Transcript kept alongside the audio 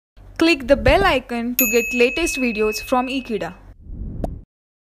Click the bell icon to get latest videos from Ekeeda.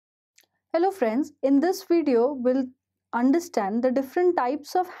 Hello friends, in this video we'll understand the different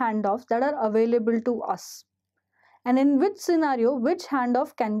types of handoffs that are available to us and in which scenario which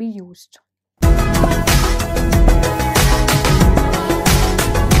handoff can be used.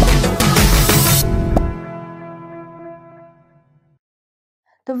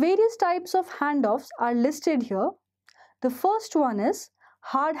 The various types of handoffs are listed here. The first one is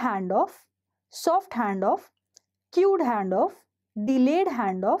hard handoff, soft handoff, queued handoff, delayed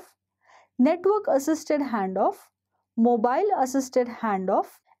handoff, network assisted handoff, mobile assisted handoff,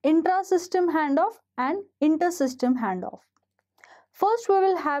 intra-system handoff and inter-system handoff. First we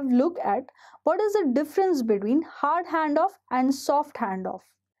will have look at what is the difference between hard handoff and soft handoff.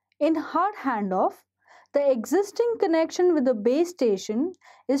 In hard handoff, the existing connection with the base station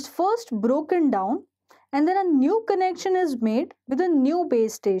is first broken down and then a new connection is made with a new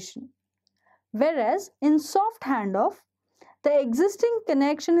base station. Whereas in soft handoff, the existing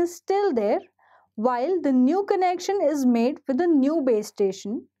connection is still there while the new connection is made with a new base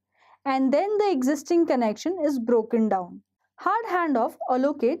station and then the existing connection is broken down. Hard handoff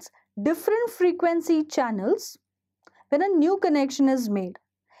allocates different frequency channels when a new connection is made.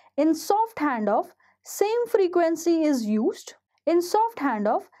 In soft handoff, same frequency is used. In soft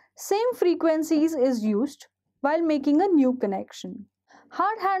handoff, same frequencies is used while making a new connection.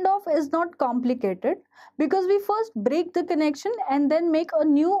 Hard handoff is not complicated because we first break the connection and then make a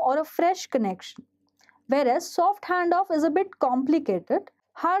new or a fresh connection. Whereas soft handoff is a bit complicated.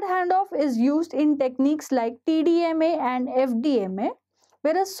 Hard handoff is used in techniques like TDMA and FDMA,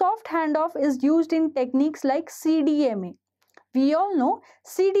 whereas soft handoff is used in techniques like CDMA. We all know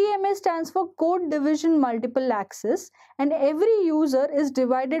CDMA stands for Code Division Multiple Access and every user is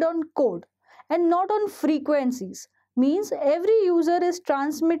divided on code and not on frequencies. Means every user is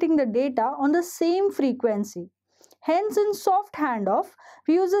transmitting the data on the same frequency. Hence in soft handoff,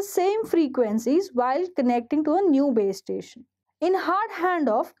 we use the same frequencies while connecting to a new base station. In hard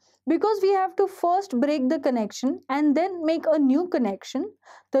handoff, because we have to first break the connection and then make a new connection,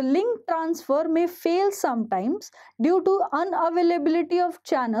 the link transfer may fail sometimes due to unavailability of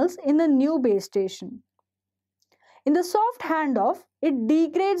channels in the new base station. In the soft handoff, it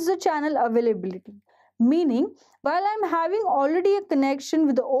degrades the channel availability. Meaning, while I am having already a connection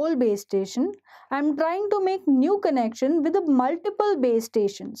with the old base station, I am trying to make new connection with the multiple base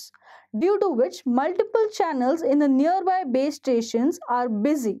stations, due to which multiple channels in the nearby base stations are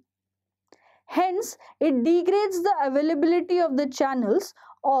busy. Hence, it degrades the availability of the channels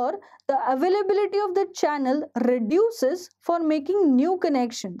or the availability of the channel reduces for making new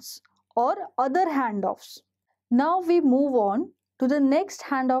connections or other handoffs. Now we move on to the next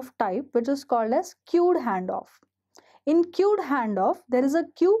handoff type, which is called as queued handoff. In queued handoff, there is a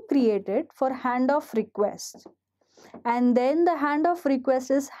queue created for handoff requests and then the handoff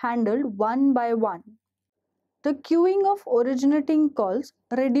request is handled one by one. The queuing of originating calls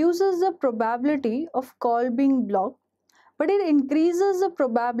reduces the probability of call being blocked, but it increases the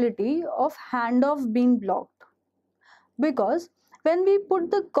probability of handoff being blocked. Because when we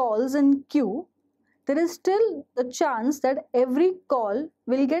put the calls in queue, there is still the chance that every call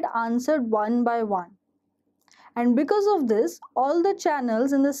will get answered one by one. And because of this, all the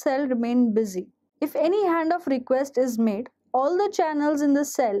channels in the cell remain busy. If any handoff request is made, all the channels in the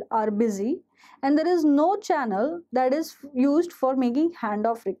cell are busy and there is no channel that is used for making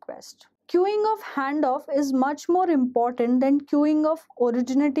handoff request. Queuing of handoff is much more important than queuing of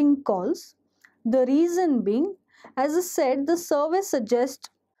originating calls. The reason being, as I said, the survey suggests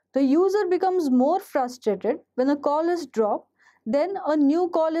the user becomes more frustrated when a call is dropped, then a new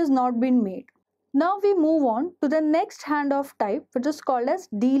call is not being made. Now we move on to the next handoff type, which is called as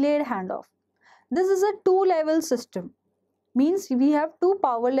delayed handoff. This is a two-level system. Means we have two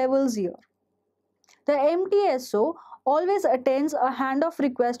power levels here. The MTSO always attends a handoff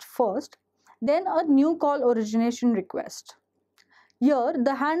request first, then a new call origination request. Here,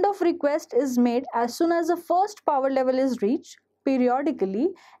 the handoff request is made as soon as the first power level is reached, periodically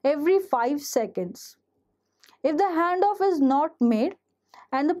every 5 seconds. If the handoff is not made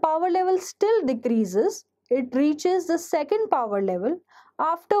and the power level still decreases, it reaches the second power level,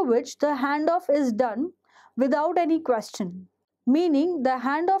 after which the handoff is done without any question. Meaning the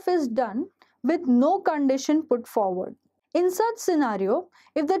handoff is done with no condition put forward. In such scenario,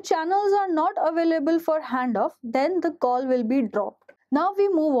 if the channels are not available for handoff, then the call will be dropped. Now we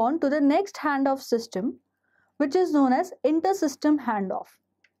move on to the next handoff system, which is known as inter-system handoff.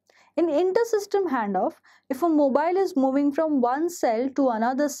 In inter-system handoff, if a mobile is moving from one cell to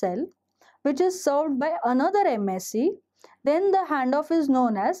another cell, which is served by another MSC, then the handoff is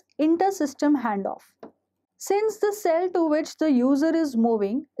known as inter-system handoff. Since the cell to which the user is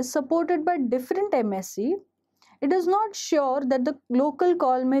moving is supported by different MSC, it is not sure that the local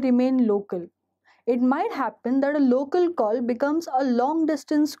call may remain local. It might happen that a local call becomes a long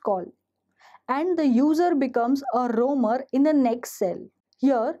distance call and the user becomes a roamer in the next cell.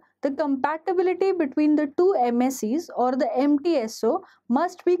 Here, the compatibility between the two MSCs or the MTSO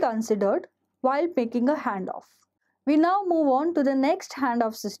must be considered while making a handoff. We now move on to the next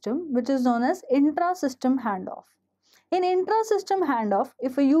handoff system, which is known as intra-system handoff. In intra-system handoff,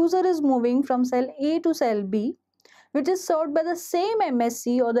 if a user is moving from cell A to cell B, which is served by the same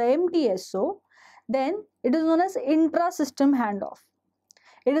MSC or the MTSO, then it is known as intra-system handoff.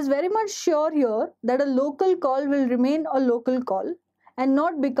 It is very much sure here that a local call will remain a local call and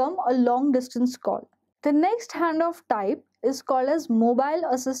not become a long distance call. The next handoff type is called as mobile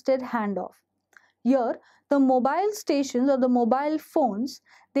assisted handoff. Here, the mobile stations or the mobile phones,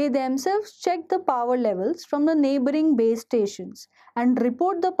 they themselves check the power levels from the neighboring base stations and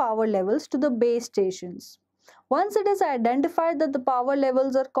report the power levels to the base stations. Once it is identified that the power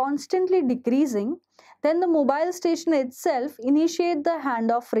levels are constantly decreasing, then the mobile station itself initiates the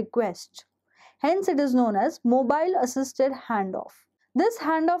handoff request. Hence, it is known as mobile assisted handoff. This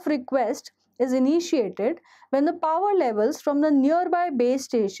handoff request is initiated when the power levels from the nearby base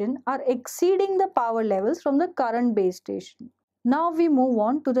station are exceeding the power levels from the current base station. Now we move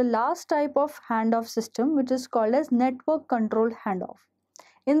on to the last type of handoff system, which is called as network controlled handoff.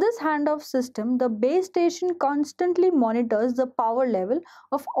 In this handoff system, the base station constantly monitors the power level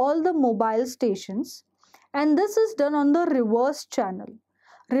of all the mobile stations, and this is done on the reverse channel.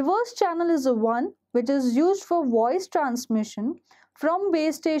 Reverse channel is the one which is used for voice transmission from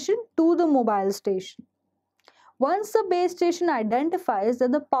base station to the mobile station. Once the base station identifies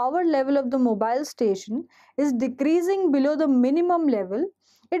that the power level of the mobile station is decreasing below the minimum level,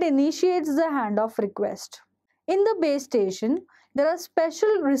 it initiates the handoff request. In the base station, there are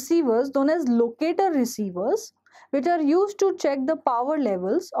special receivers known as locator receivers, which are used to check the power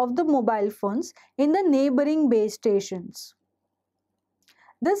levels of the mobile phones in the neighboring base stations.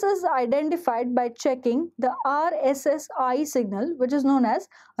 This is identified by checking the RSSI signal, which is known as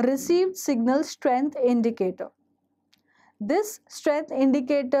Received Signal Strength Indicator. This strength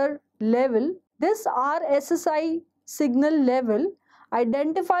indicator level, this RSSI signal level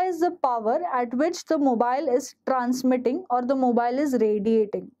identifies the power at which the mobile is transmitting or the mobile is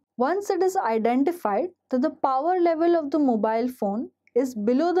radiating. Once it is identified that the power level of the mobile phone is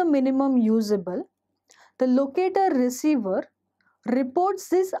below the minimum usable, the locator receiver reports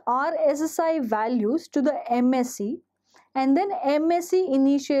these RSSI values to the MSC and then MSC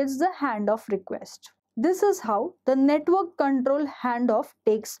initiates the handoff request. This is how the network control handoff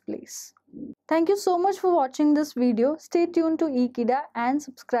takes place. Thank you so much for watching this video. Stay tuned to Ekeeda and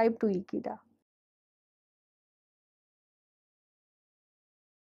subscribe to Ekeeda.